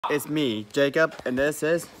It's me, Jacob, and this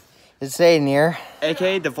is It's Aiden here.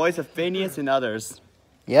 aka the voice of Phineas and others.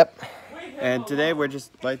 Yep. And today we're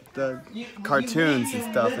just like the cartoons and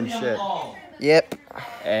stuff and shit. Yep.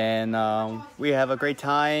 And we have a great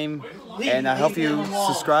time. And I hope you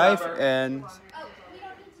subscribe and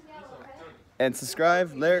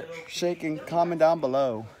subscribe, shake, and comment down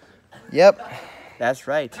below. Yep. That's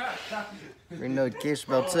right. Ring notification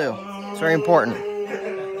bell too. It's very important.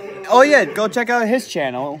 Oh yeah, go check out his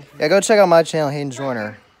channel. Yeah, go check out my channel, Hayden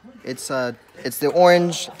Joyner. It's the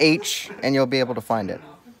orange H, and you'll be able to find it.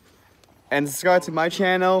 And subscribe to my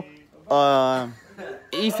channel,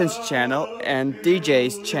 Ethan's channel, and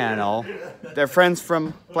DJ's channel. They're friends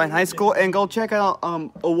from Plant High School. And go check out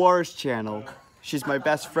Awar's channel. She's my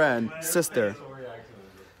best friend, sister.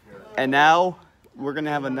 And now we're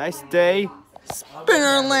gonna have a nice day. Spend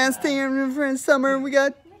our last day in summer. We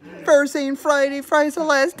got Thursday and Friday. Friday's the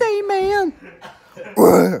last day, man.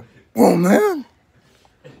 What? Well, man.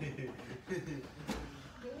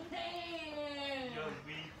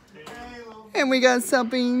 And we got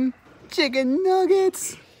something, chicken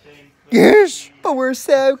nuggets. Yes. But we're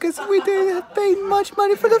sad because we didn't pay much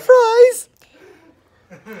money for the fries.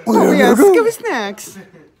 But we have to give snacks.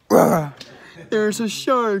 There's a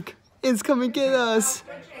shark. It's coming to get us.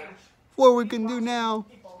 What we can do now?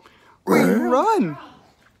 We run.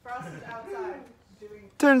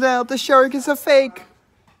 Turns out the shark is a fake.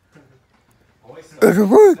 It's a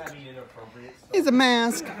work. It's a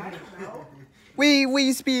mask. We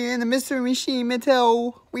used to be in the Mystery Machine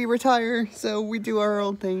until we retire, so we do our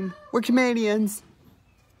own thing. We're comedians.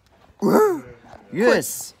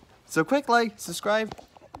 Yes. So quick subscribe,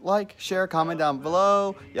 share, comment down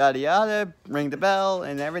below, yada yada, ring the bell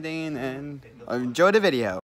and everything, and enjoy the video.